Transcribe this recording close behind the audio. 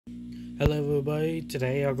Hello everybody,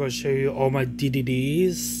 today I'm going to show you all my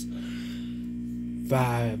DVDs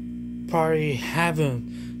that probably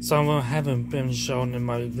some of them haven't been shown in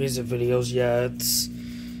my recent videos yet,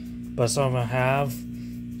 but some of them have.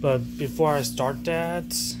 But before I start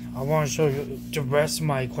that, I want to show you the rest of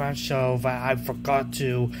my clamshell that I forgot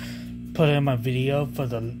to put in my video for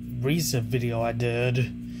the recent video I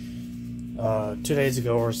did 2 days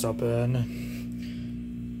ago or something.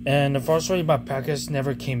 And unfortunately, my package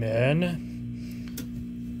never came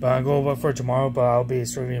in. But I'm going to wait for it tomorrow, but I'll be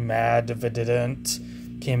extremely mad if it didn't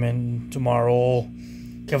came in tomorrow.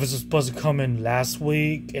 It was supposed to come in last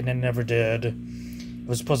week, and it never did. It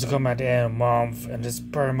was supposed to come at the end of the month, and it's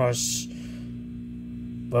pretty much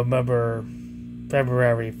remember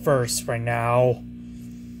February 1st right now.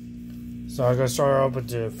 So I'm going to start off with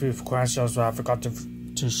the few questions that I forgot to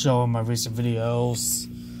show in my recent videos.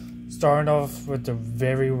 Starting off with the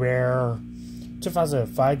very rare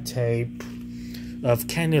 2005 tape of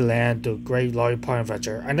Candyland, The Great Lollipop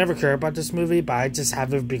Adventure. I never cared about this movie, but I just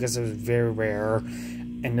have it because it was very rare.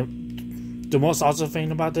 And the most awesome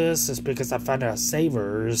thing about this is because I found it at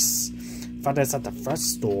Savers. I found this at the Fresh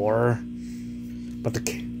store. But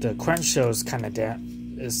the crunch show is kind of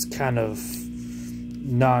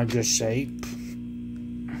not in good shape.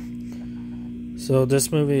 So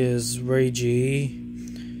this movie is Ray G.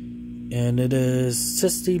 And it is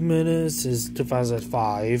 60 minutes, is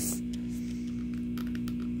 2005.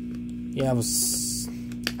 Yeah, I was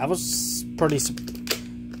pretty shocked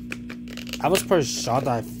that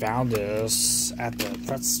I found this at the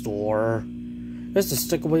pet store. There's the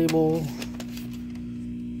sticker label.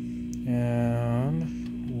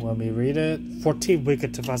 And let me read it. 14th week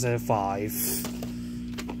of 2005.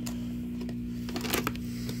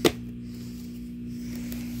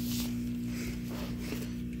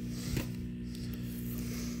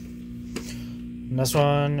 Next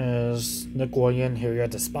one is Nick Williams, Here You Are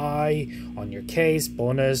the Spy, On Your Case.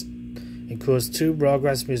 Bonus includes 2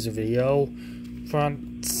 Rugrats music video,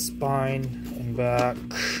 front, spine, and back.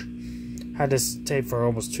 Had this tape for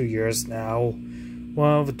almost 2 years now.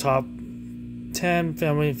 One of the top 10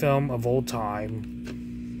 family film of all time.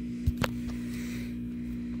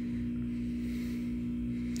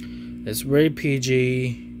 It's rated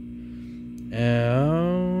PG,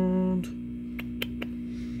 and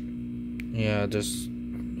yeah,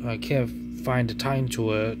 I can't find the time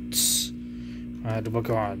to it. I had to look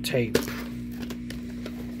on tape.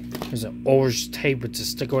 There's an orange tape with the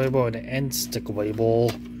sticker label and an end sticker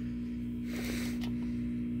label.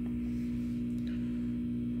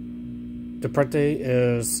 The birthday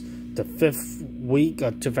is the 5th week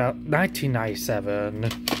of 1997.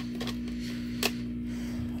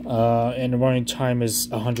 And the running time is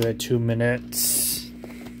 102 minutes.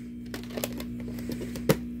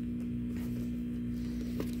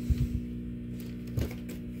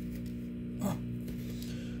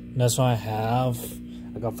 That's what I have.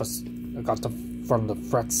 I got from the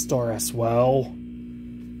Fret store as well.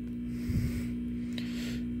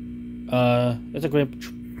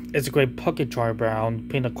 It's a great pocket Charlie Brown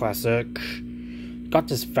peanut classic. Got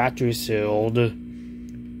this factory sealed.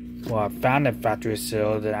 Well, I found it factory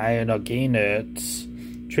sealed, and I ended up getting it.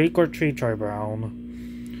 Trick or treat Charlie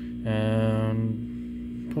Brown,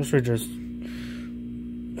 and mostly just.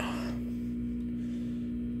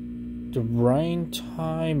 The running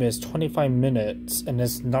time is 25 minutes, and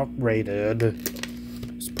it's not rated.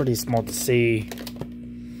 It's pretty small to see.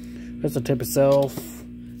 Here's the tape itself.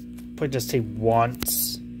 Played this tape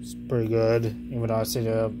once. It's pretty good, even though I've seen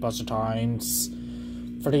it a bunch of times.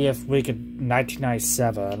 30th week of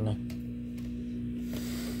 1997.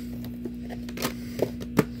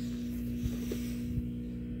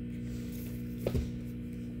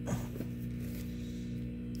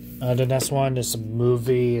 The next one is a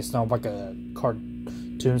movie. It's not like a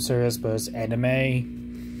cartoon series, but it's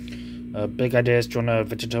anime. Big Ideas joined a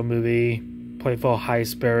vegetal movie. Playful, high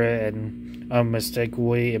spirit, and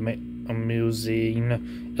unmistakably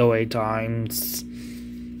amusing LA Times.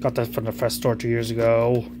 Got that from the Fresh store 2 years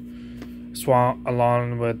ago. Swan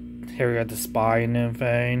along with Harry the Spy and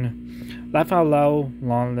everything. Laugh Out Loud,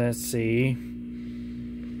 Long Let's See.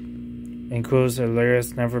 Includes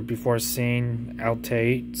hilarious, never before seen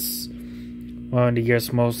outtakes. One of the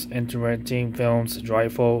year's most interesting films,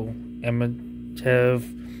 joyful, emotive,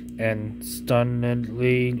 and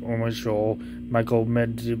stunningly original. Michael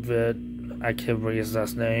Medvedev, I can't read his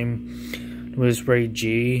last name. It was rated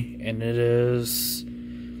G, and it is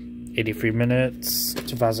 83 minutes.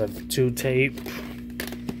 2002 tape.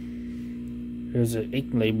 Here's an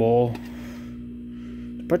ink label.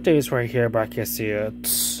 The birthday is right here, but I can't see it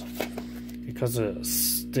because of the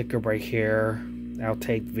sticker right here.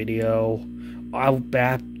 outtake video,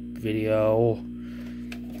 outback video.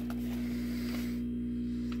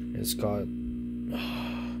 It's got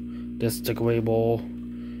this stick label,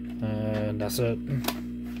 and that's it.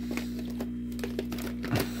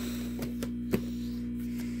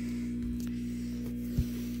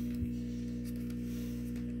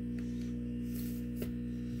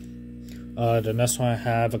 The next one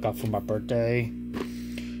I got for my birthday.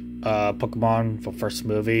 Pokemon for first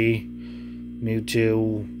movie.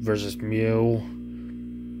 Mewtwo versus Mew.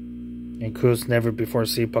 Includes never before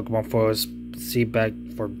seen Pokemon for see back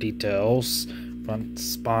for details. Front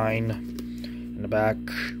spine in the back.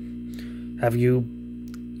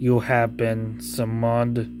 You have been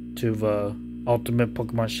summoned to the ultimate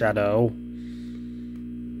Pokemon Shadow.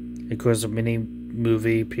 Includes a mini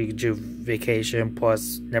movie Pikachu Vacation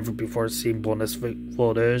plus never before seen bonus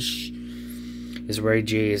footage. Its rated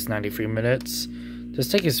G is 93 minutes.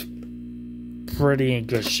 This thing is pretty in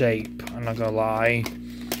good shape, I'm not gonna lie.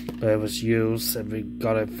 But it was used and we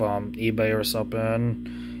got it from eBay or something.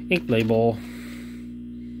 Ink label.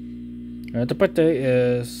 The birthday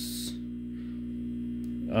is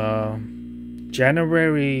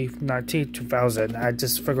January 19th, 2000. I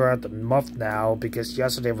just figured out the month now because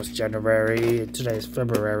yesterday was January and today is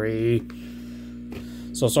February.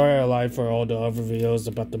 So sorry I lied for all the other videos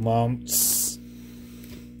about the months.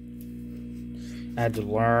 I had to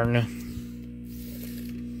learn.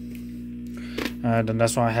 The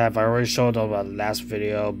next one I already showed on the last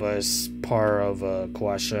video, but it's part of a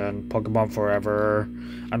collection. Pokemon Forever.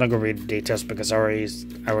 I'm not gonna read the details because I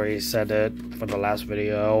already said it for the last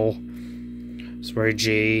video. It's rated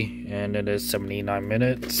G, and it is 79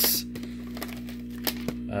 minutes.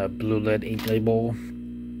 Blue lid ink label.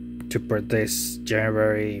 Two birthdays,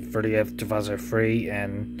 January 30th, 2003,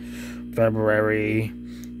 and February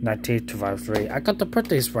 19th, 2003. I got the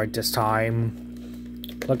birthdays right this time.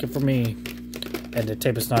 Lucky for me. And the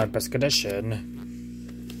tape is not in best condition.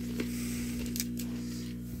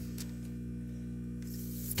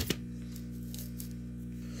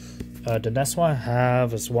 The next one I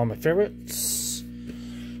have is one of my favorites.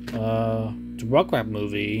 The Rugrats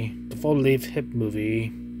movie, the full-length hit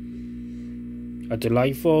movie. A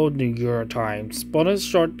delightful New York Times. Bonus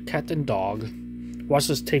short cat and dog. Watched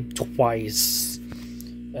this tape twice.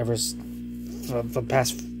 For the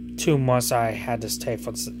past 2 months I had this tape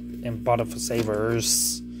and bought it for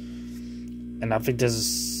Savers. And I think this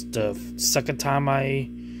is the second time I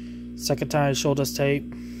showed this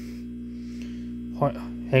tape.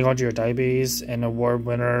 Hang on to your diabetes, an award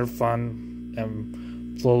winner, fun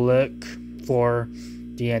and frolic for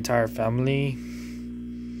the entire family.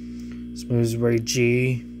 Smooth rated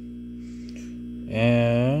G.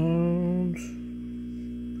 And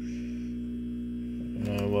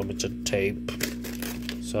a little bit of tape.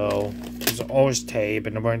 So there's always tape,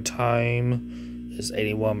 and the running time is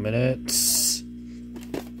 81 minutes.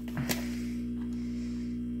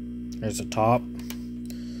 Here's the top.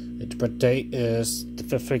 Its birth date is the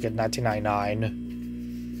 5th week of 1999.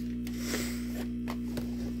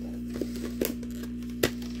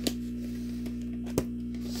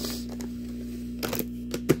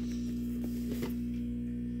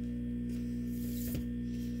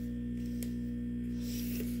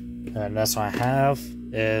 And that's what I have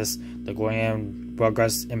is the Grand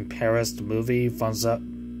Rugrats in Paris, the movie. Thumbs up,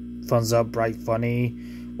 bright, funny.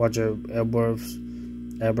 Roger Ebert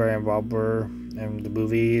and Robert and the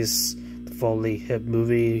movies. The fully hit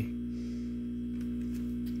movie.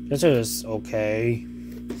 This is okay.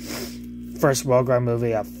 First Rugrats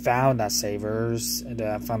movie I found at Savers, and then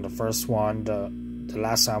I found the first one. The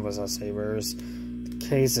last time was at Savers. The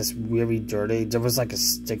case is really dirty. There was like a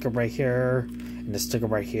sticker right here. And the sticker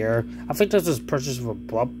right here. I think this was purchased for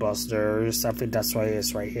Blockbusters. I think that's why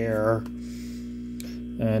it's right here.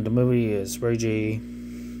 And the movie is rated G.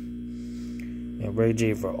 And rated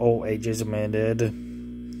G for all ages amended.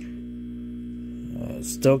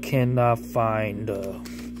 Still cannot find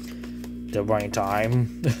the running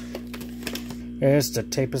time. Here's the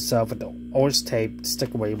tape itself with the orange tape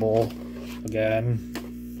sticker label again.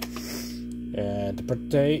 And the birth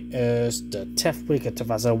date is the 10th week of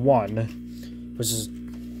 2001. Which is,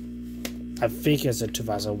 I think it's a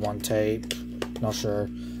 2001 tape. Not sure.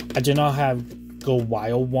 I do not have Go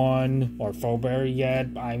Wild one or Furberry yet.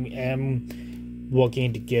 I am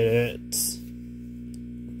looking to get it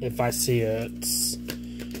if I see it.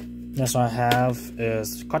 Next one I have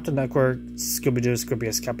is Cartoon Network Scooby-Doo Scooby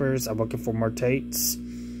Escapers. I'm looking for more tapes.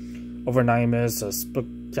 Over 9 minutes of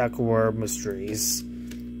spectacular mysteries.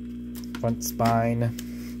 Front spine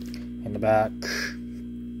and the back.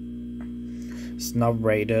 It's not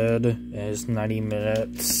rated. It's 90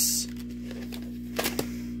 minutes.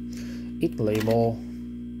 ink label.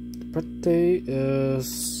 The birthday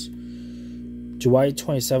is July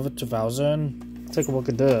 27th, 2000. Take a look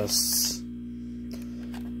at this.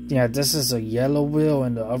 Yeah, this is a yellow wheel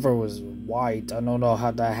and the other was white. I don't know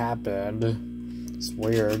how that happened. It's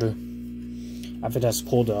weird. I think that's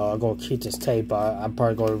cool though. I'm gonna keep this tape, but I'm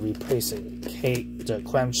probably gonna replace it. The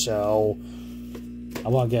clamshell. I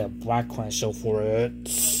wanna get a black clamshell for it.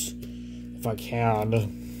 If I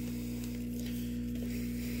can.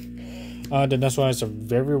 The next one is a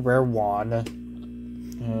very rare one.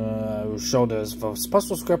 I will show this for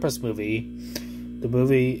Special Scripters movie. The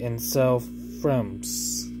movie itself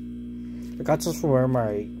films. I got this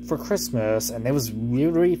for Christmas, and it was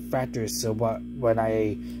really factory so when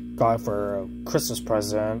I got it for Christmas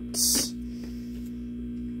presents.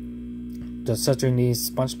 The Sesame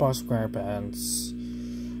SpongeBob SquarePants,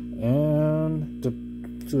 and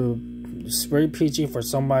it's very PG for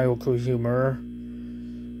some mild cool humor,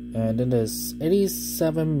 and it is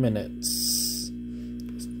 87 minutes.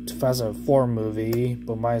 2004 movie,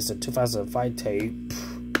 but mine is a 2005 tape.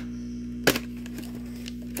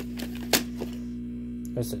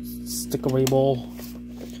 There's a sticker label.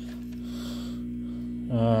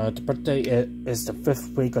 The birthday is the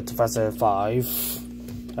 5th week of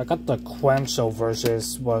 2005. I got the clamshell version,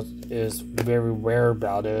 what is very rare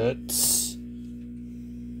about it.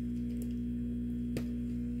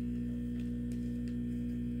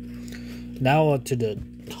 Now to the,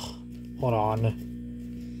 hold on.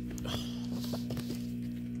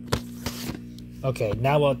 Okay,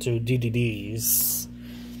 now on to DVDs,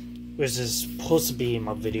 which is supposed to be in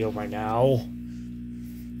my video right now.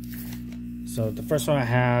 So the first one I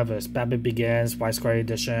have is Batman Begins, Widescreen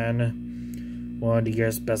Edition. One of the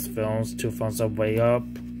year's best films, 2 thumbs up, way up.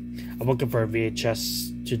 I'm looking for a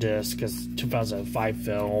VHS to this because 2005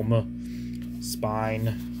 film. Spine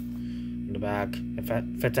in the back.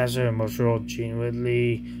 Fantastic, emotional,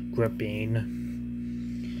 genuinely gripping.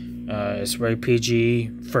 It's rated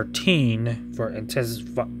PG-13 for intense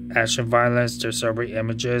action violence, disturbing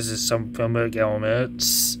images, and some filmic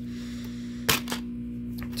elements.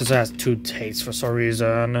 This has 2 tapes for some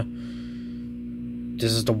reason.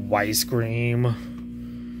 This is the widescreen,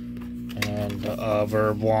 and the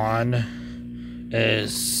other one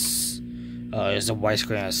is a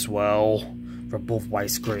widescreen as well for both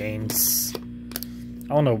widescreens.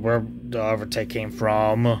 I don't know where the other tape came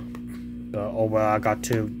from, but oh well, I got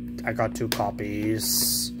two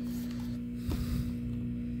copies.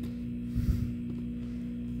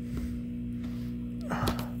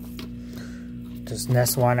 This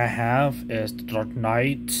next one I have is The Dark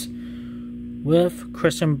Knight with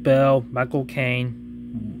Christian Bale, Michael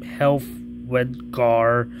Caine, Heath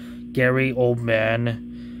Ledger, Gary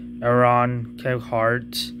Oldman, Aaron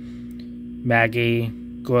Eckhart, Maggie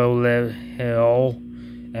Gyllenhaal,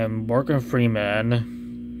 and Morgan Freeman.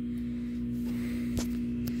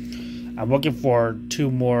 I'm looking for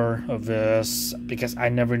 2 more of this because I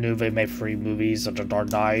never knew they made 3 movies of The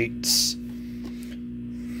Dark Knight.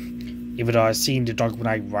 Even though I've seen The Dark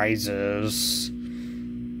Knight Rises.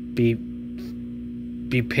 Be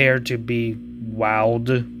prepared to be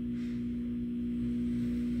wowed.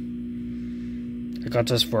 I got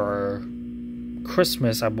this for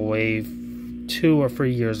Christmas, I believe, 2 or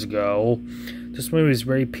 3 years ago. This movie is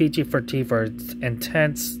very PG-13 for its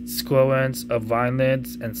intense sequence of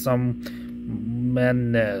violence and some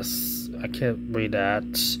madness. I can't read that.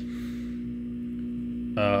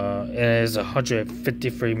 It is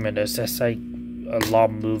 153 minutes. That's like a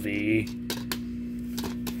long movie.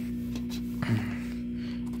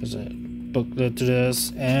 There's a booklet to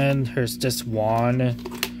this, and here's this one,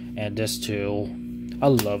 and this too. I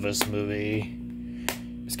love this movie.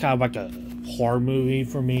 It's kind of like a horror movie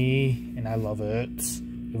for me, and I love it.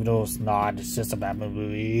 Even though it's not, it's just a Batman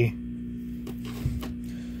movie.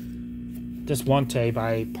 This one tape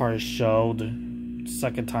I probably showed,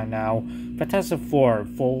 2nd time now. Fantastic Four,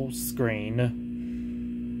 full screen.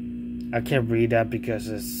 I can't read that because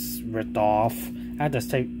it's ripped off. I had to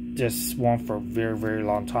tape this one for a very, very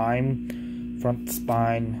long time. Front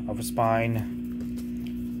spine, upper spine,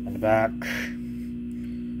 and the back.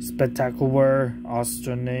 Spectacular,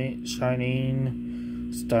 Australian, shining,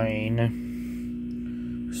 stunning.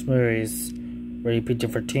 This movie is rated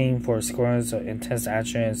PG-13 for sequence of intense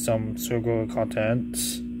action and some circular content.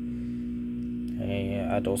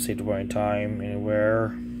 And I don't see the running time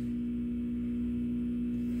anywhere.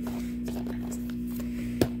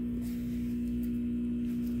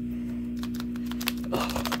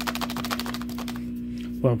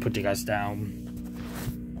 I'm gonna put you guys down.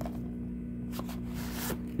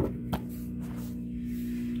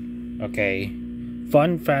 Okay,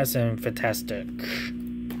 Fun, Fast, and Fantastic.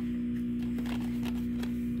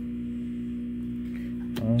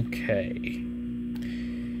 Okay.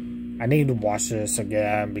 I need to watch this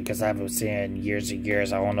again because I haven't seen it in years and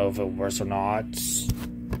years. I don't know if it works or not.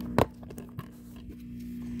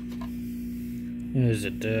 Here's a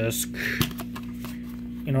disc.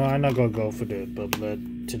 You know, I'm not gonna go for the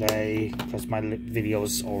booklet today because my video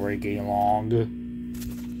is already getting long.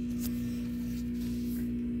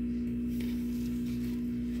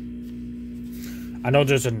 I know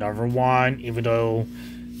there's another one, even though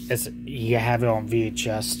you have it on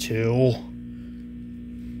VHS too,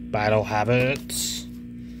 but I don't have it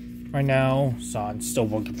right now, so I'm still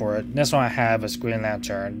looking for it. This one I have is Green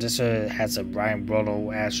Lantern. This has a Ryan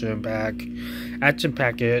Reynolds action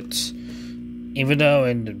packet. Even though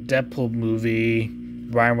in the Deadpool movie,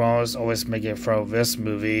 Ryan Reynolds always make it from this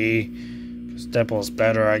movie, because Deadpool's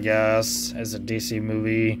better, I guess, as a DC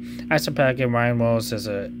movie. Action packet, Ryan Reynolds is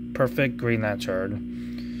a perfect Green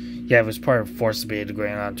Lantern. Yeah, it was probably forced to be the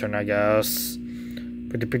Green Lantern, I guess.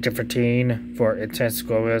 With the PG-13 for intense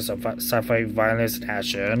glories of sci-fi violence and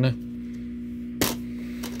action.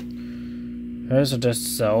 Here's the disc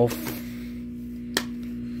itself.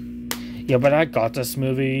 Yeah, but I got this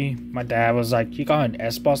movie. My dad was like, "You got an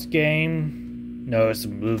Xbox game?" No, it's a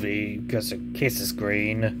movie because the case is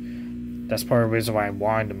green. That's part of the reason why I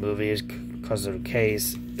wanted the movie, is because of the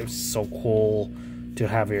case. It was so cool to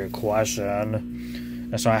have your collection.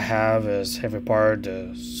 That's what I have is heavy part,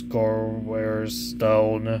 the Scoreware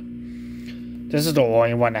Stone. This is the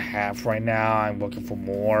only one I have right now. I'm looking for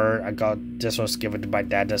more. This was given to my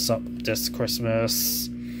dad this Christmas.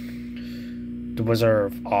 The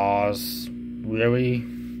Wizard of Oz, really?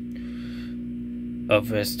 Of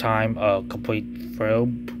his time, a complete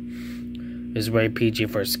film. Is rated PG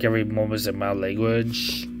for scary moments and mild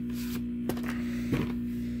language.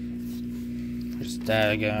 There's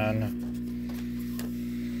that again.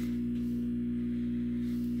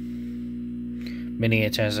 Many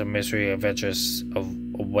intense and mystery adventures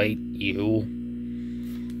await you.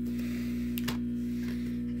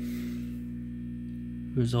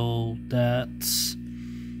 Here's all that.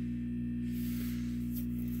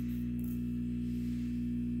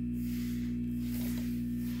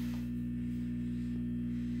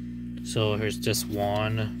 So here's this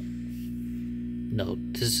one. No,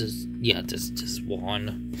 this is, yeah, this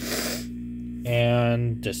one.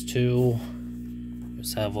 And this two.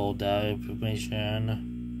 Let's have all that information.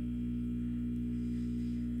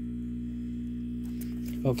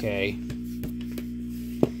 Okay.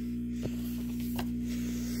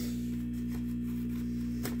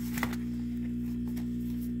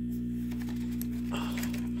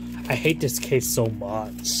 I hate this case so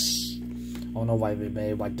much. I don't know why we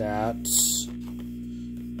made it like that.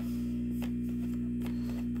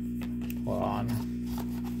 Hold on.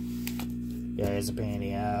 Yeah, it's a pain in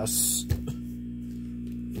the ass.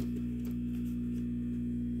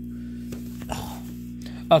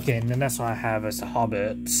 Okay, and the next one I have is The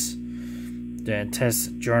Hobbit. The Intense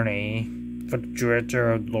Journey for the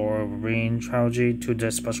director of Lord of the Rings trilogy to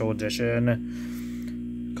this special edition.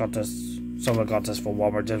 Someone got this for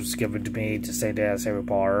Walmart. This was given to me to say that as Harry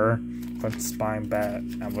Potter. Front spine back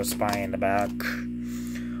and with spine in the back.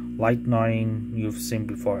 Like 9 you've seen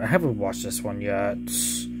before. I haven't watched this one yet.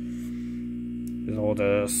 There's all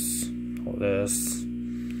this.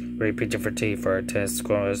 Rated PG-13 for intense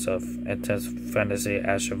scores of intense fantasy,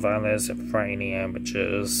 action, violence, and frightening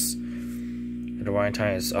images. And the running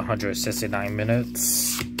time is 169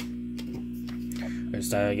 minutes.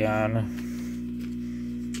 There's that again.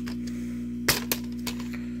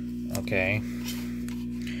 Okay.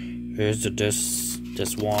 Here's this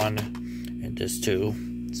one, and this two.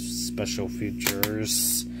 Special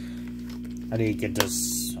features. I need to get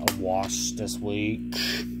this a wash this week.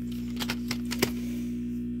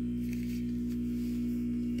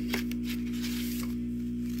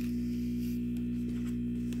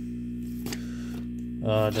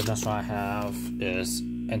 The next one I have is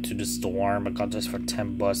Into the Storm. I got this for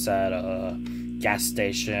 $10 at a gas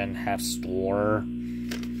station, half store.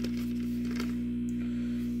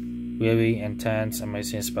 Really intense,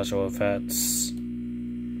 amazing special effects.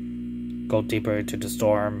 Go deeper into the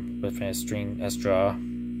storm with an extreme extra.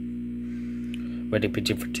 Rated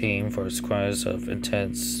PG-13 for sequence of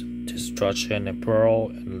intense destruction and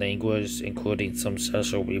peril and language, including some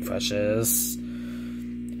sexual refreshes.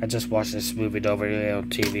 I just watched this movie the other day on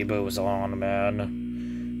TV, but it was on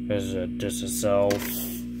demand. There's this itself.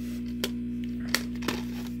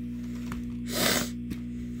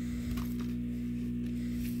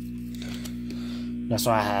 That's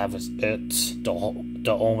what I have is it.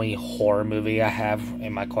 The only horror movie I have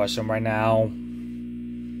in my collection right now.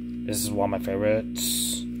 This is one of my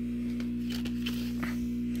favorites.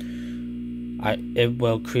 it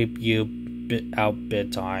will creep you out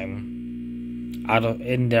big time.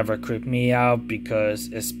 It never creeped me out because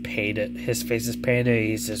it's painted. His face is painted.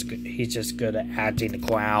 He's just good at acting the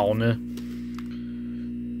clown.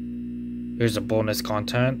 Here's the bonus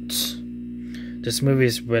content. This movie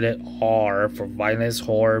is rated R for violence,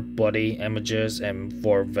 horror, bloody images, and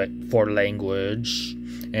for language.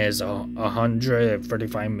 And it's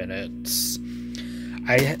 135 minutes.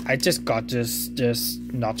 I just got this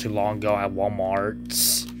not too long ago at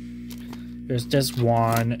Walmart. There's this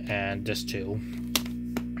one and this two.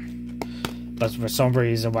 But for some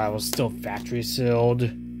reason, while it was still factory sealed,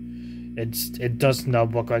 it does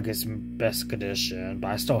not look like it's in best condition, but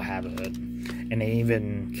I still have it. And it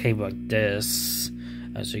even came like this,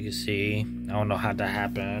 as you can see. I don't know how that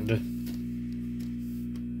happened.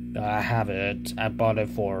 I have it. I bought it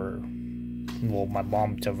for, well, my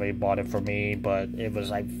mom totally bought it for me, but it was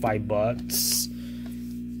like $5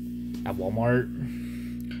 at Walmart.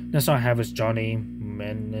 Next one I have is Johnny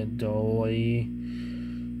Menendoli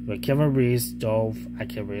with Kevin Reese Dove. I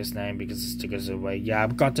can't read his name because the stickers are away. Yeah, I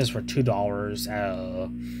got this for $2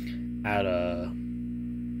 at a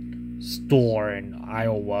store in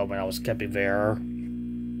Iowa when I was camping there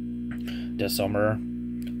this summer.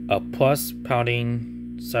 A plus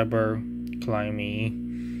pouting cyber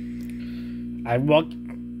climbing. I looked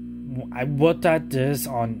at this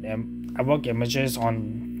on I looked images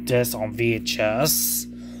on this on VHS.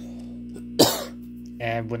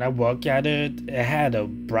 And when I look at it, it had a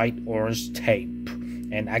bright orange tape.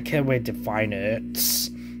 And I can't wait to find it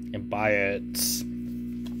and buy it.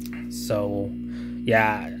 So,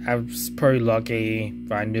 yeah, I was pretty lucky.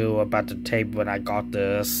 I knew about the tape when I got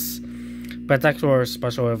this. Spectacular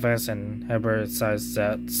special effects and hybrid-sized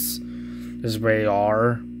sets. This is rated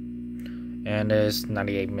R. And it's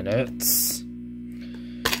 98 minutes.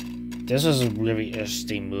 This is a really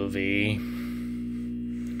interesting movie.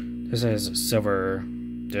 This is a silver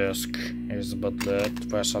disc. Here's the booklet. The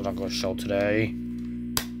rest I'm not going to show today.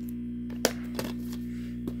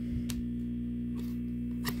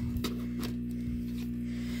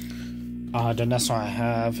 The next one I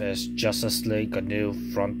have is Justice League: A New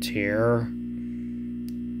Frontier.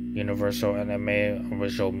 Universal Anime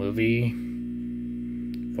Original Movie.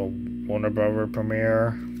 For Warner Brothers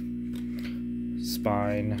premiere.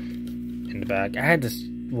 Spine in the back. I had this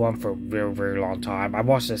one for a very, very long time. I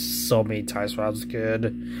watched this so many times when I was a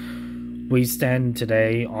kid. We stand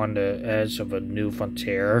today on the edge of a new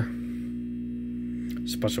frontier.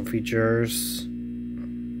 Special features.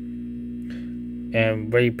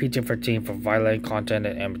 And rated PG-13 for violent content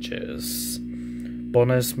and images.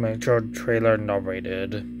 Bonus mature trailer not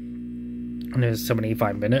rated. And it's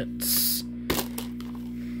 75 minutes.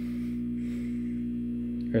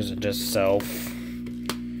 Here's it just self.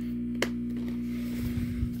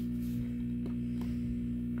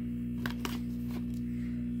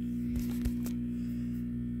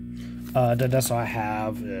 The next one I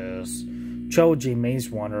have is Trilogy Maze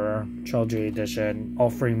Runner Trilogy Edition, all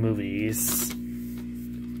 3 movies.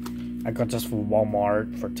 I got this from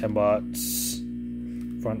Walmart for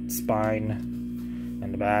 $10. Front spine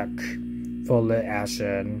and the back. Full lit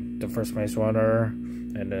action. The first Maze Runner.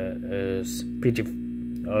 And it is PG.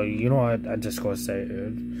 Oh, you know what? I just gonna say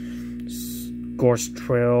it. Gorge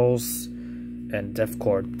Trails and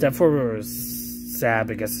Deathcore. Deathcore was sad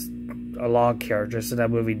because a lot of characters in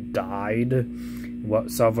that movie died.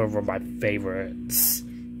 Some of them were my favorites.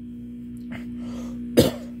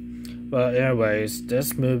 But anyways,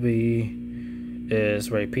 this movie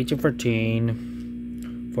is rated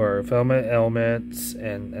PG-13 for filmic elements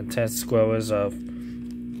and intense squares of...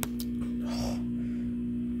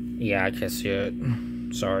 Yeah, I can't see it.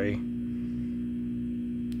 Sorry.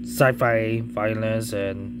 Sci-fi violence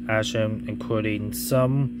and action, including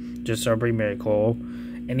some disturbing miracle.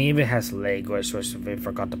 And it even has language, which we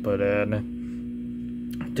forgot to put in.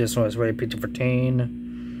 This one is rated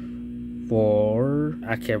PG-13 for...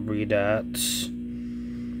 I can't read that.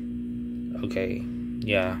 Okay,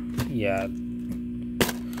 yeah.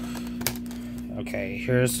 Okay,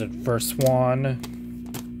 here's the first one,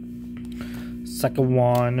 second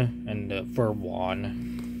one, and the third one.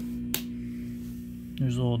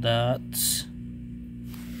 Here's all that.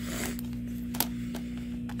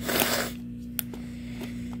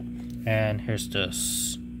 And here's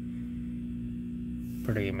this.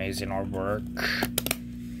 Pretty amazing artwork.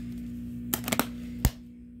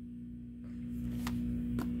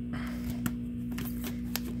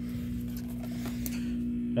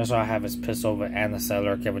 That's what I have is Pistol with Anna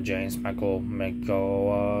Seller, Kevin James, Michael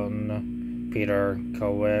McGowan, Peter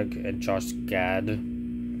Kowick, and Josh Gad.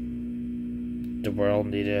 The world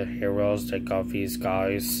needed heroes that got these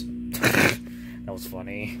guys. That was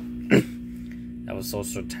funny. That was so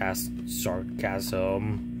sarcasm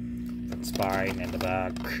from spine and the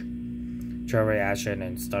back. Cherry action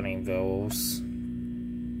and stunning views.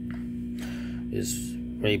 Is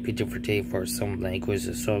rated PG-13 for some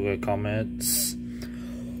languages. So good comments.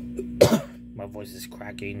 My voice is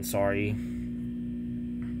cracking, sorry.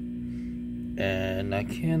 And I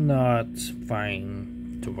cannot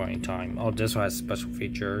find the running time. Oh, this one has special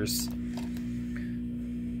features.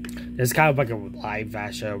 It's kind of like a live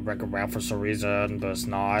action around for some reason, but it's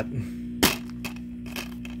not.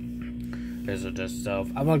 There's this stuff.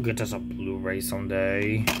 I'm gonna get this on Blu-ray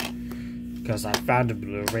someday. Because I found a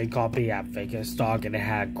Blu-ray copy at Vacant Stock and it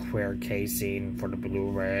had queer casing for the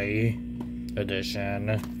Blu-ray edition.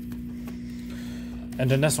 And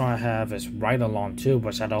the next one I have is Ride Along 2,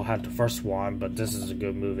 which I don't have the first one, but this is a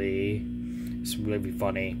good movie. It's really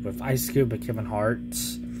funny. With Ice Cube and Kevin Hart.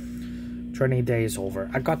 Training Day is over.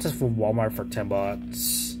 I got this from Walmart for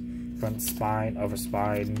 $10. Front spine, over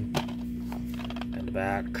spine, and the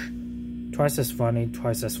back. Twice as funny,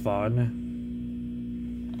 twice as fun.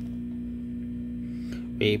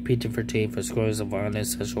 PG-13 for scores of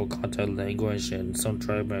violence, sexual content, language, and some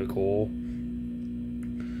medical.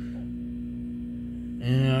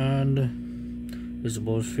 And there's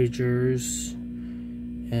most features.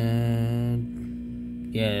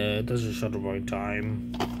 And yeah, it doesn't show the right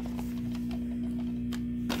time.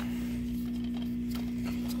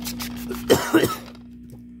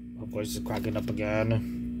 My voice is cracking up again.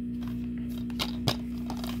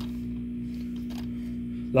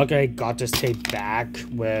 Luckily, I got this tape back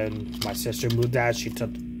when my sister moved out. She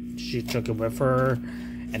took it with her,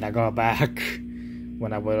 and I got it back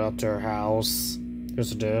when I went up to her house.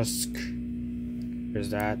 Here's a disc.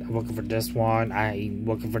 Here's that. I'm looking for this one. I'm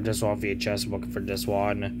looking for this one on VHS. I'm looking for this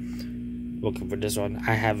one. Looking for this one.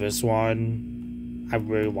 I have this one. I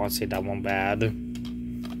really want to see that one bad.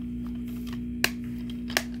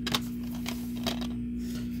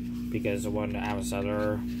 Because the one Adam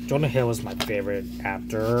Sandler, Jonah Hill is my favorite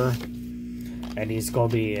actor, and he's gonna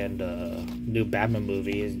be in the new Batman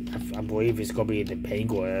movie. I believe he's gonna be in the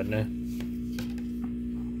Penguin.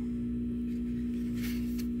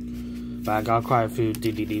 But I got quite a few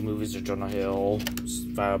DVD movies of Jonah Hill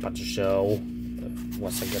that I'm about to show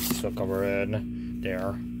once I get this cover in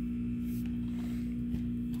there.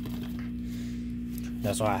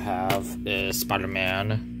 That's what I have is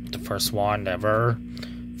Spider-Man, the first one ever.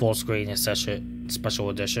 Full screen and special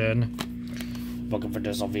edition. Looking for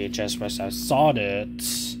this on VHS, but I saw it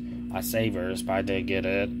at Savers, but I didn't get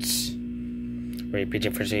it. Rated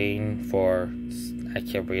PG-13 for, I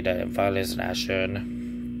can't read that, violence and action.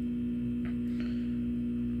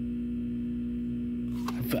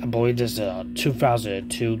 I believe this is a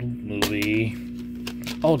 2002 movie.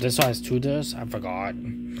 Oh, this one has two discs? I forgot.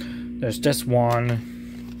 There's this one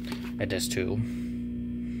and this two,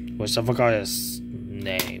 which I forgot his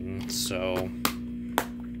name, so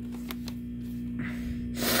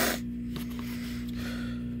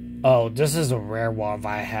oh, this is a rare one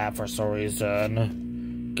I have for some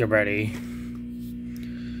reason. Get ready.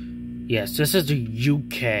 Yes, this is the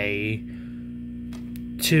UK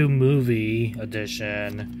 2 movie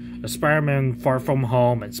edition of Spider-Man Far From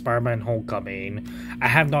Home and Spider-Man Homecoming. I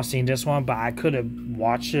have not seen this one, but I couldn't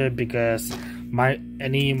watch it because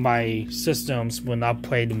any of my systems will not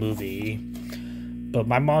play the movie. But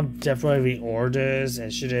my mom definitely ordered this,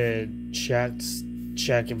 and she did check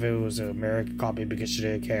if it was an American copy because she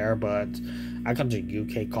didn't care. But I got the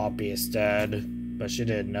UK copy instead, but she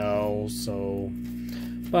didn't know. So,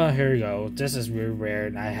 but here you go. This is really rare,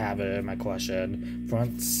 and I have it in my collection.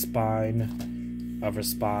 Front spine, upper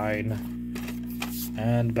spine,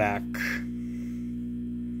 and back.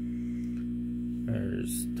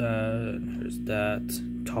 There's that. There's that.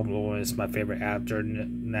 Tom Holland is my favorite actor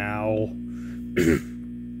now.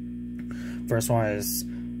 First one is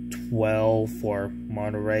 12 for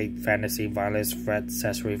moderate fantasy, violence, threat,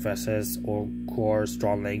 sexual offenses, or core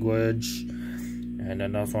strong language. And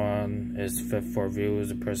another one is 5 for view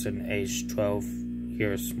as a person aged 12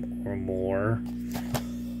 years or more.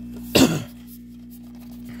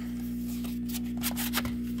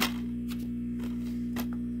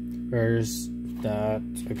 There's that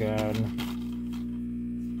again.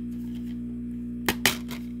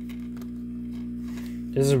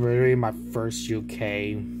 This is really my first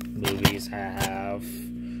UK movies I have.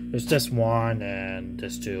 There's this one and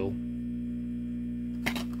this two.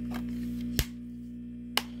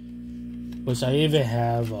 Which I even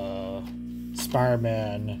have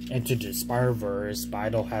Spider-Man Into the Spider-Verse, but I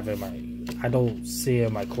don't have it I don't see it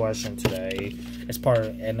in my collection today. It's part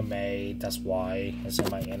of anime, that's why it's in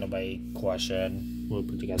my anime collection. We'll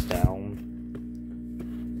put you guys down.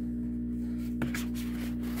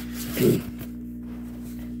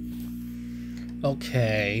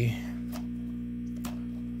 Okay.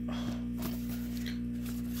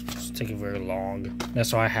 It's taking very long.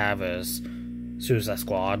 Next one I have is Suicide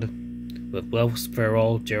Squad with Will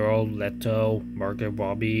Ferrell, Jared Leto, Margot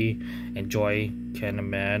Robbie, and Joy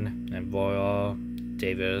Kinnaman, and Viola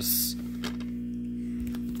Davis.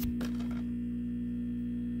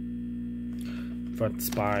 Front,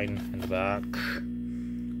 spine, and the back.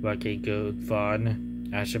 Lucky, good, fun,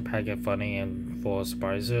 action-packed, and funny, and full of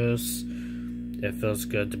surprises. It feels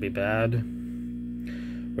good to be bad.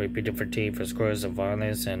 Repeated fatigue for scores of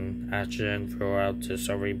violence and action throughout to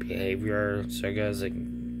sorry behavior,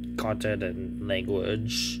 sarcasm, content, and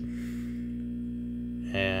language.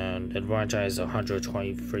 And it runtime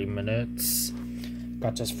 123 minutes.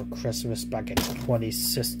 Got this for Christmas back in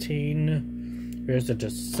 2016. Here's it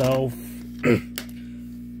itself.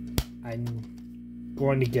 I'm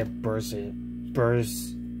going to get Birds of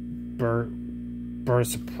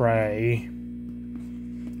Prey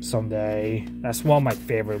someday. That's one of my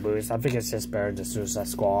favorite movies. I think it's just better than Suicide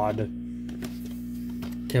Squad.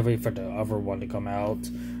 Can't wait for the other one to come out.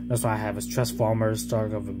 That's what I have is Transformers: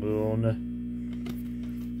 Dark of the Moon.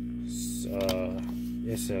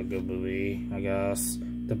 It's a good movie, I guess.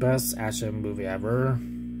 The best action movie ever.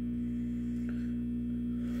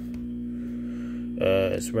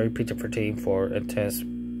 It's very PG-13 for intense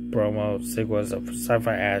promo sequence of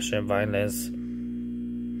sci-fi action, violence,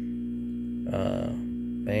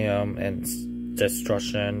 mayhem, and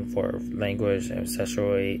destruction for language and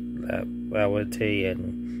sexuality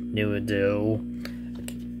and nudity,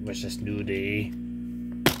 which is nudity.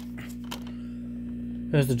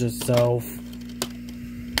 Here's it itself.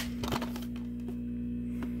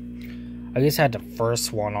 I just had the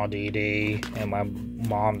first one on DVD, and my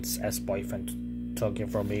mom's ex-boyfriend took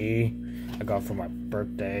it from me. I got it for my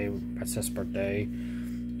birthday, my sister's birthday.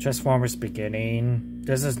 Transformers Beginning.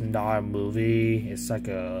 This is not a movie. It's like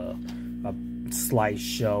a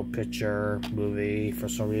slideshow picture movie for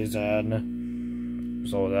some reason.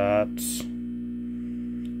 So that's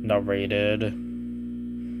not rated.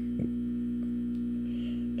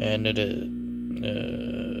 And it is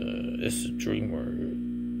it's a dream where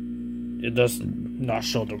it does not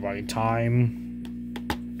show the right time.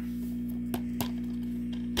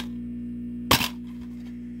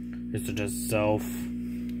 It's just itself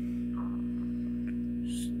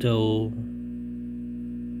still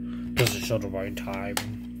doesn't show the right time.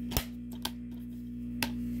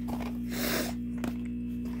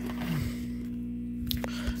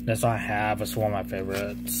 Next one I have is one of my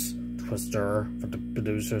favorites, Twister, for the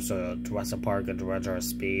producers of Jurassic Park and Director of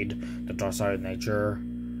Speed, The Dark Side of Nature.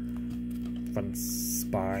 Front,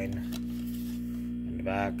 spine, and the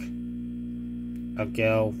back. A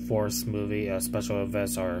Gale Force movie. Special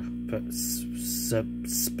events are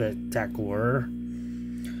spectacular.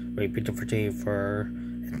 Repeated fatigue for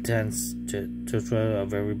intense to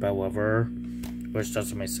very bad weather, which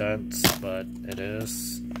doesn't make sense, but it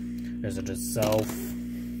is. There's it itself.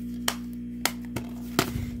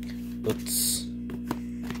 Oops.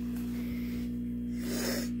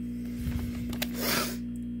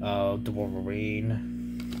 The Wolverine.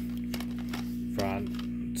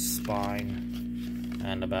 Front, spine,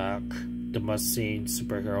 and the back. The must-see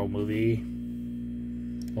superhero movie.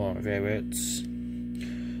 One of my favorites.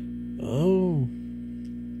 Oh.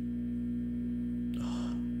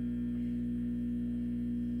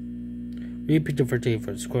 Repeated fatigue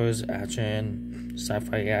for scores, action,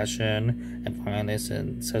 sci-fi action, and violence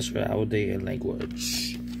and sexuality and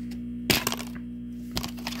language.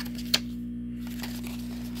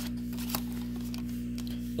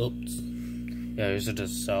 Oops. Yeah, here's it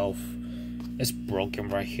itself. It's broken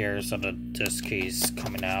right here, so the disc is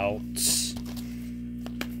coming out.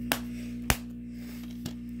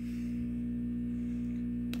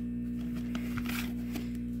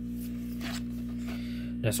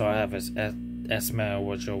 That's all I have is S-Man,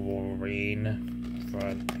 which is Wolverine,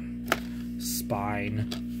 front, spine,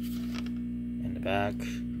 and the back.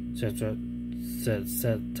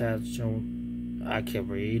 I can't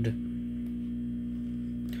read.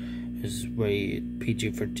 Is rated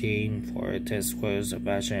PG-13 for intense squares of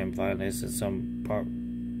action and violence and some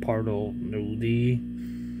partial nudity.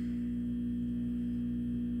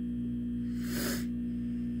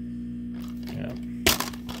 Yeah.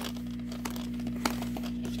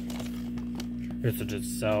 Here's it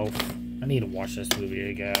itself. I need to watch this movie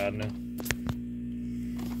again.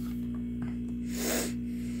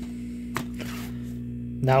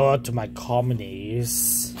 Now on to my comedies.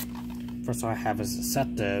 First one I have is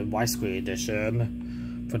set the widescreen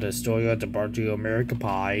edition for the story of the Bargy American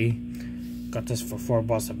Pie. Got this for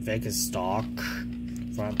 $4 in Vegas stock.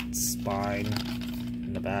 front spine,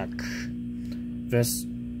 and the back. This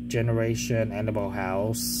generation Animal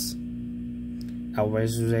House.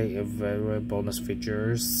 Outrageously irreverent bonus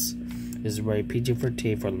features. Is rated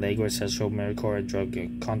PG-13 for language, sexual, medical, and drug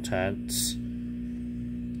content.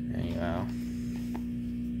 There you go.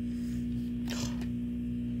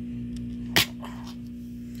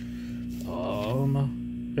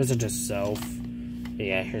 Here's it itself.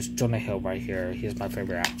 Yeah, here's Jonah Hill right here. He's my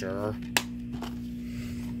favorite actor.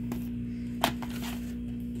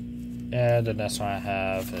 And the next one I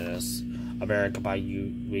have is America by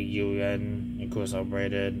Reunion, includes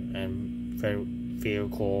upgraded and very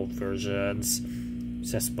vehicle versions,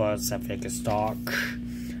 6 bucks at Vegas stock.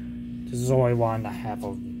 This is the only one I have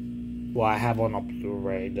on. Well, I have on a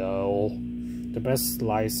Blu-ray though. The best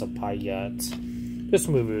slice of pie yet. This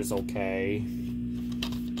movie is okay.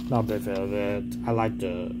 Not my favorite. I like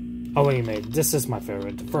the. Oh wait a minute, this is my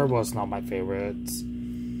favorite. The third one's not my favorite.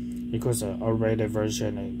 Because a rated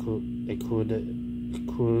version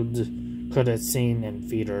could have seen in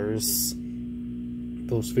theaters.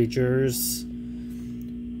 Those features.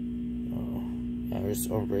 Yeah, it's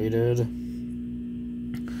R-rated.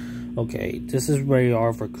 Okay, this is rated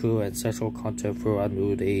R for crude and sexual content throughout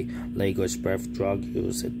nudity, language, breath, drug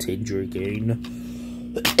use, and teen drinking.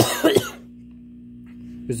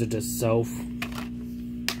 Is it itself?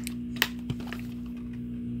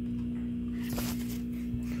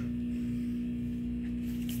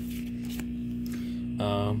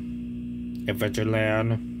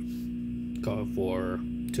 Adventureland got it for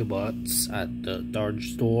 $2 at the Dollar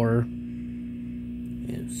Store.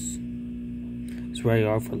 It's rated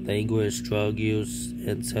R for language, drug use,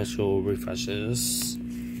 and sexual refreshes.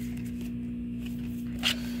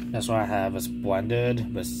 That's what I have is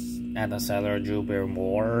blended with Anna Sandler and Drew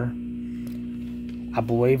Barrymore. I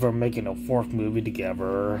believe they're making a 4th movie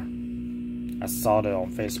together. I saw it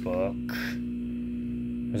on Facebook.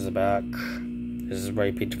 Here's the back. This is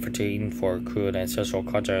rated PG-13 for crude and sexual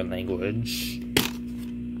content and language.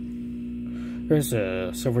 Here's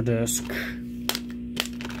a silver disc.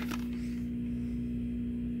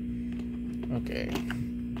 Okay.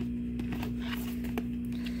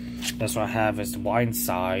 That's what I have is the Blind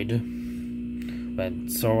Side. When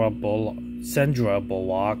Sandra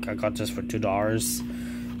Bullock, I got this for $2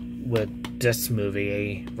 with this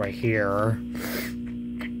movie right here.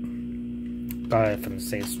 Got it from the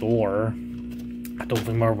same store. I don't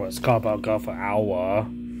remember what it's called, but I got it for Alwa.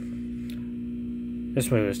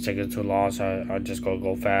 This movie was taking too long, so I just gonna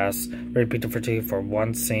go fast. Rated PG-13 for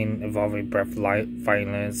one scene involving breath,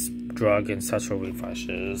 violence, drug, and sexual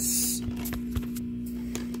refreshes.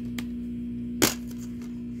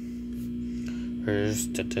 Here's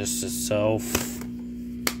the disc itself.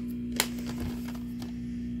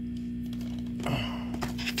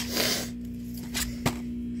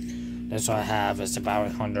 That's what I have is the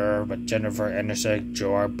Bounty Hunter with Jennifer Aniston,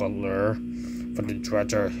 Gerard Butler from the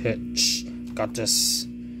director Hitch. Got this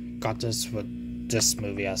with this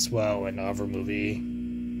movie as well and the other movie.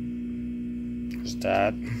 There's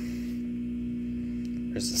that.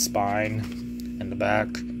 Here's the spine and the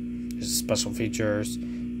back. Here's the special features.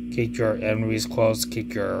 Keep your enemies close,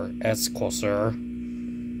 keep your ex closer.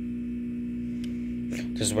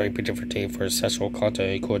 This is rated PG-13 for sexual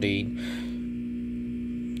content, including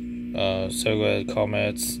cigarette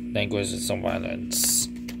comments, language, and some violence.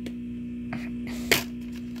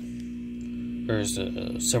 Here's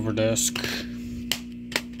the silver disc.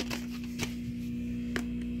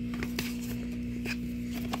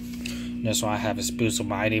 Next one I have is Boots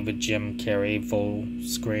Almighty with Jim Carrey full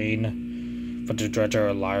screen. For the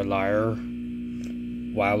director, Liar Liar.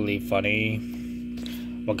 Wildly funny.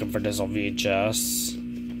 Looking for this on VHS.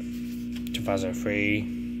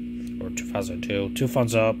 2003 or 2002. 2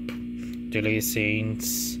 thumbs up. Deleted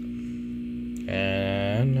scenes.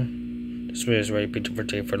 And this video is rated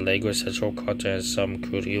PG-13 for language, sexual content, and some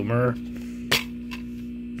crude humor.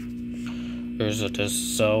 Here's the disc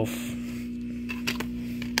itself.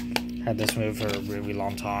 Had this movie for a really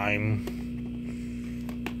long time.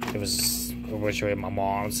 It was originally my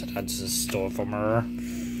mom's, and I just stole it from her.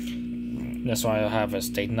 That's why I have a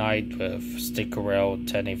steak night with Steve Carell,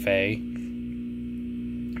 Tenny Faye.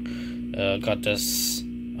 Got this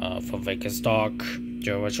from Vegas stock.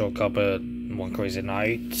 The original couple, One Crazy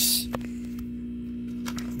Night.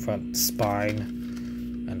 Front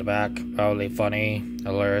spine and the back, probably funny,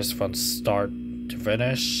 hilarious from start to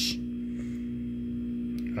finish.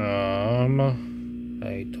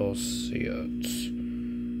 I don't see it.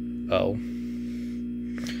 Oh.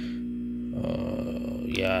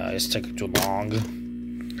 Yeah, it's taking too long.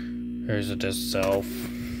 Here's it itself.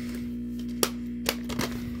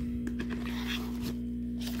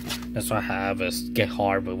 That's what I have is Get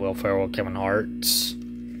Hard with Will Ferrell, Kevin Hart.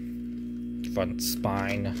 Front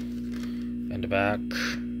spine and the back.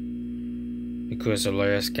 Includes the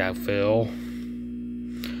latest gag fill.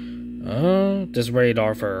 This rated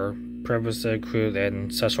R for privacy, crude,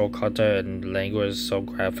 and sexual content and language, so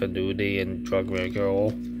graphic, nudity, and drug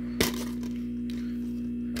ridicule.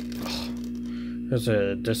 Here's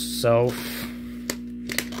this self.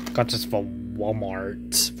 Got this from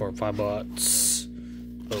Walmart for $5.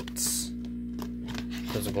 Oops.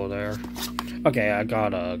 Doesn't go there. Okay, I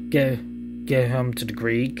gotta get him to the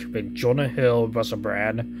Greek with Jonah Hill, Russell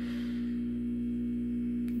Brand,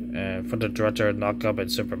 and for the director, Knock Up and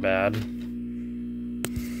Superbad.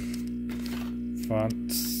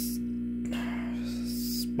 Front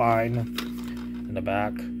spine in the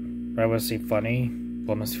back. Privacy funny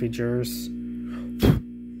bonus features.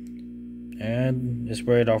 And it's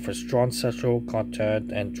rated R for strong sexual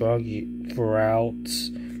content and drug throughout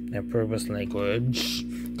and previous language.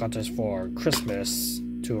 Got this for Christmas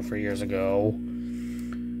 2 or 3 years ago.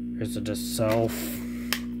 Here's the disc itself.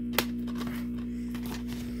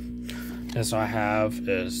 This I have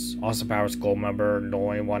is Austin Powers Gold Member, the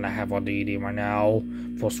only one I have on DVD right now.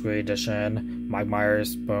 Full screen edition. Mike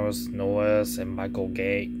Myers, Bones Noah, and Michael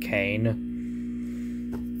Caine.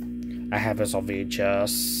 I have this on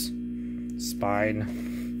VHS. Spine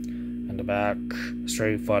and the back.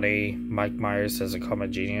 Straight funny. Mike Myers is a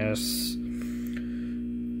comic genius.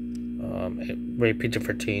 Rated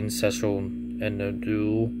PG-13, sexual and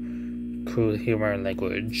nude, crude humor and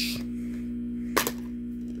language.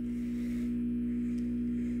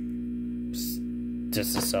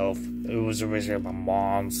 This itself, it was originally my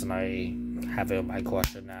mom's, and I have it in my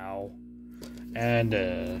collection now. And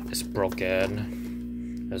it's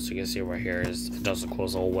broken. As you can see right here, it doesn't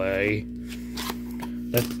close all the way.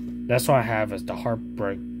 That's what I have is The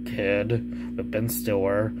Heartbreak Kid with Ben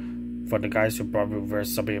Stiller. For the guys who probably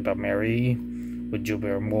reversed Something About Mary with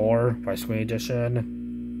Julia Moore by Screen Edition.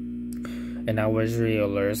 And now visually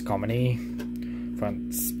hilarious comedy.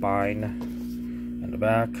 Front spine and the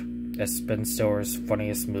back. It's Ben Stiller's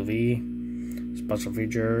funniest movie. Special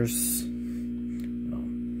features.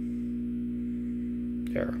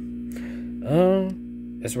 There.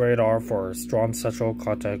 It's rated R for strong sexual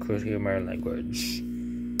content, crude humor, and language.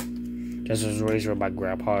 This was raised with my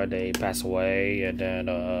grandpa. They passed away, and then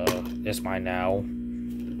it's mine now.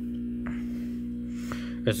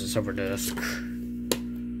 It's a silver disc.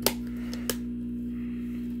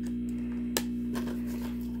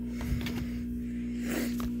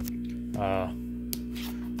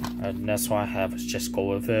 And that's what I have is Just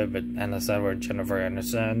Go With It, but Anna Sandler and Jennifer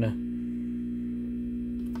Aniston.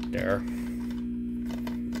 There.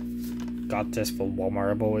 Got this from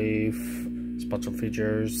Walmart, I believe. Special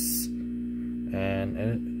features.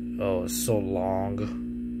 And oh, it's so long.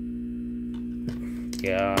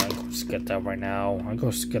 Yeah, I'm gonna skip that right now. I'm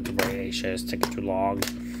gonna skip the variation. It's taking too long.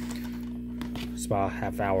 It's about a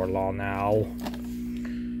half hour long now.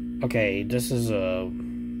 Okay, this is a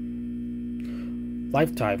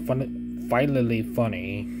Lifetime Finally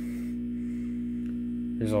Funny.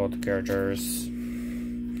 Here's all the characters.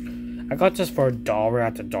 I got this for $1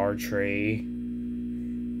 at the Dollar Tree.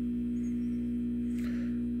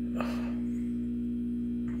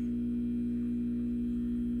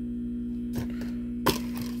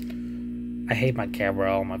 I hate my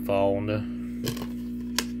camera on my phone.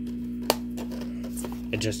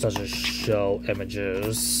 It just doesn't show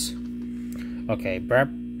images. Okay,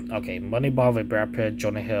 Moneyball with Brad Pitt,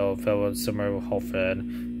 Jonah Hill, Philip Seymour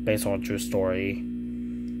Hoffman, based on a true story.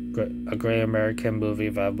 A great American movie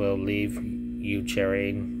that will leave you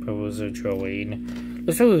cheering. Producer Jolene.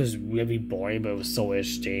 This film was really boring, but it was so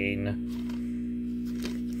interesting.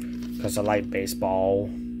 Because I like baseball,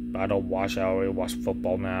 but I don't watch it. I already watch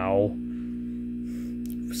football now.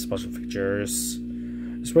 Special features.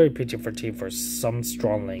 It's really PG-13 for some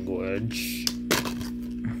strong language.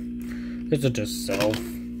 This is just self.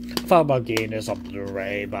 I thought about getting this on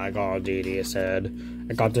Blu-ray, but I got on DVD instead.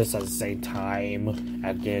 I got this at the same time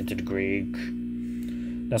at Getting to the Greek.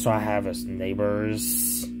 That's what I have as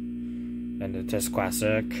Neighbors. And the Disc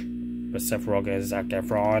Classic with Seth Rogen and Zac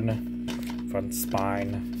Efron. Front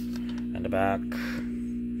spine and the back.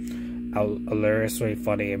 Hilariously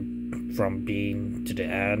funny from beginning to the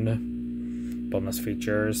end. Bonus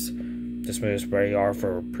features. This movie is rated R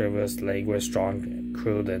for previous language, strong,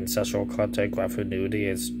 crude, and sexual content, graphic nudity,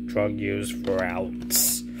 and drug use throughout.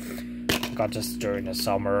 I got this during the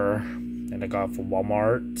summer, and I got it from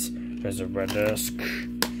Walmart. There's a red disc.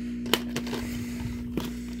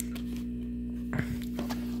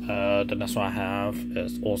 The next one I have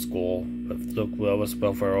is Old School with Luke Willis,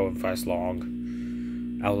 Will Ferrell, and Vice Long.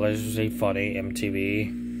 outrageously funny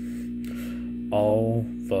MTV. All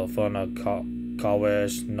the fun of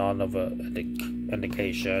college, none of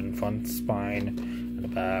indication, front spine, and the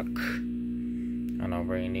back, and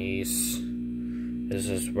our knees. This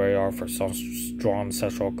is radar for some strong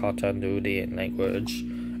sexual content, nudity, and language.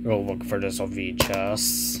 Go look for this on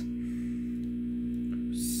VHS.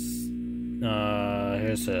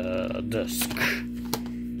 Here's a disc.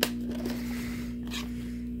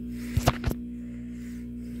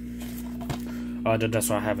 The next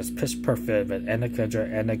one I have is Pitch Perfect with Anna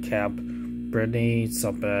Kendrick, Anna Camp, Brittany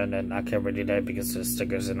something, and I can't really name because the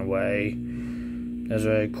stickers in the way. It's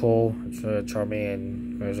really cool, it's really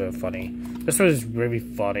charming, and it's really funny. This one is really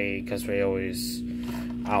funny because we always,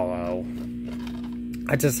 I don't know.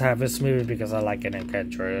 I just have this movie because I like Anna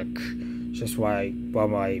Kendrick. She's one of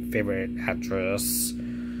my favorite actresses.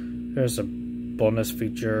 Here's some bonus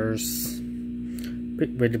features.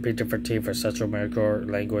 Rated PG-13 for sexual, medical,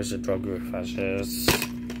 language, and drug offenses.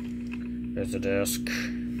 Here's the disc.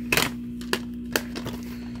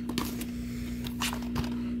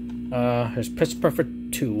 Here's Pitch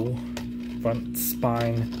Perfect 2. Front,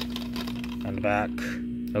 spine, and the back.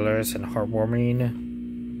 Hilarious and heartwarming.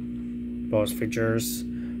 Bonus features.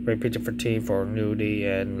 Rated PG-13 for nudity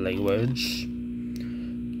and language.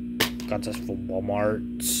 Got this from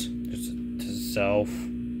Walmart. Just to itself.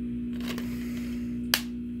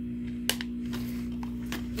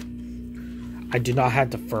 I do not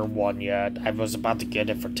have the fur one yet. I was about to get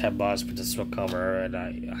it for $10 for the slip cover, and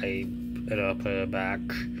I ended up putting it back.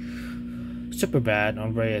 Super bad,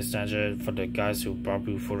 unrated extension for the guys who bought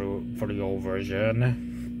you for the old version.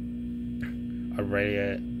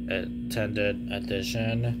 Unrated intended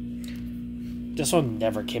edition. This one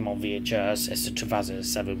never came on VHS. It's a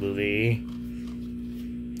 2007 movie.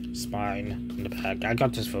 Spine in the back. I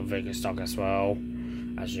got this from Vegas stock as well,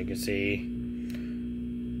 as you can see.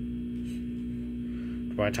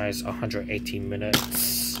 Right time is 118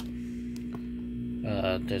 minutes.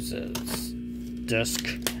 There's a disc.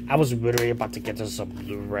 I was literally about to get this on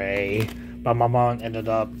Blu-ray, but my mom ended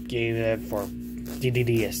up getting it for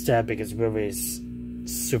DVD instead because the movie is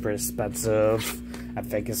super expensive at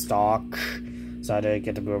Vegas stock. So I didn't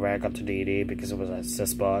get the Blu-ray, I got the DVD because it was at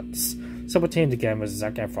 $6. So team the game was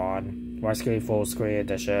Zac Efron, widescreen full screen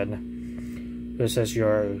edition. This says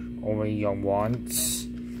you're only young once.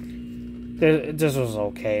 This was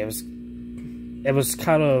okay. It was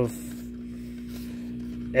kind of.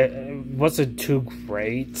 It wasn't too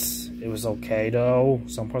great. It was okay though.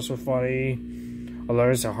 Some parts were funny.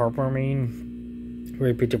 Hilarious and heartwarming.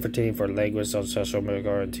 Rated PG-13 for language on social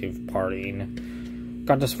media and team partying.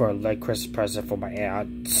 Got this for a late Christmas present for my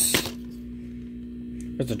aunt.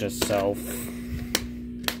 This is just self.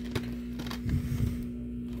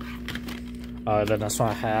 The next one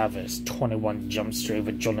I have is 21 Jump Street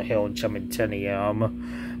with Jonah Hill and Channing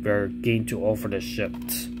Tatum. We're getting too old for this shit.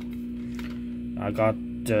 I got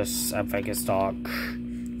this at Vegas stock.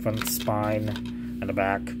 Front, spine, and the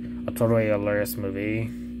back. A totally hilarious movie.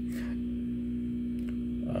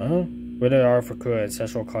 Rated R for cool and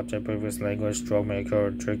sexual content, previous language, drug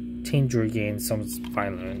maker, teen drinking, some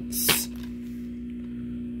violence.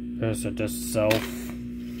 Here's the disc self.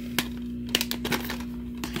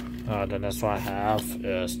 The next one I have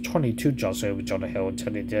is 22 Jump Street with Jonah Hill and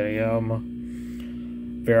Channing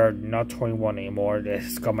Tatum. They're not 21 anymore.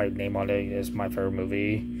 It's got my name on it. It's my favorite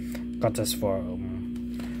movie. Got this for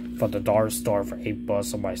the dollar store for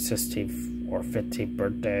 $8 on my 16th or 15th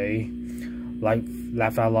birthday.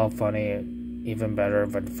 Laugh out loud, funny, even better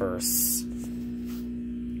than the first.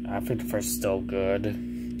 I think the first is still good.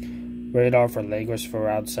 Rated R for language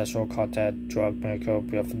throughout sexual content, drug, medical,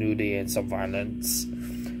 nudity, and some violence.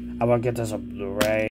 I want to get this on Blu-ray.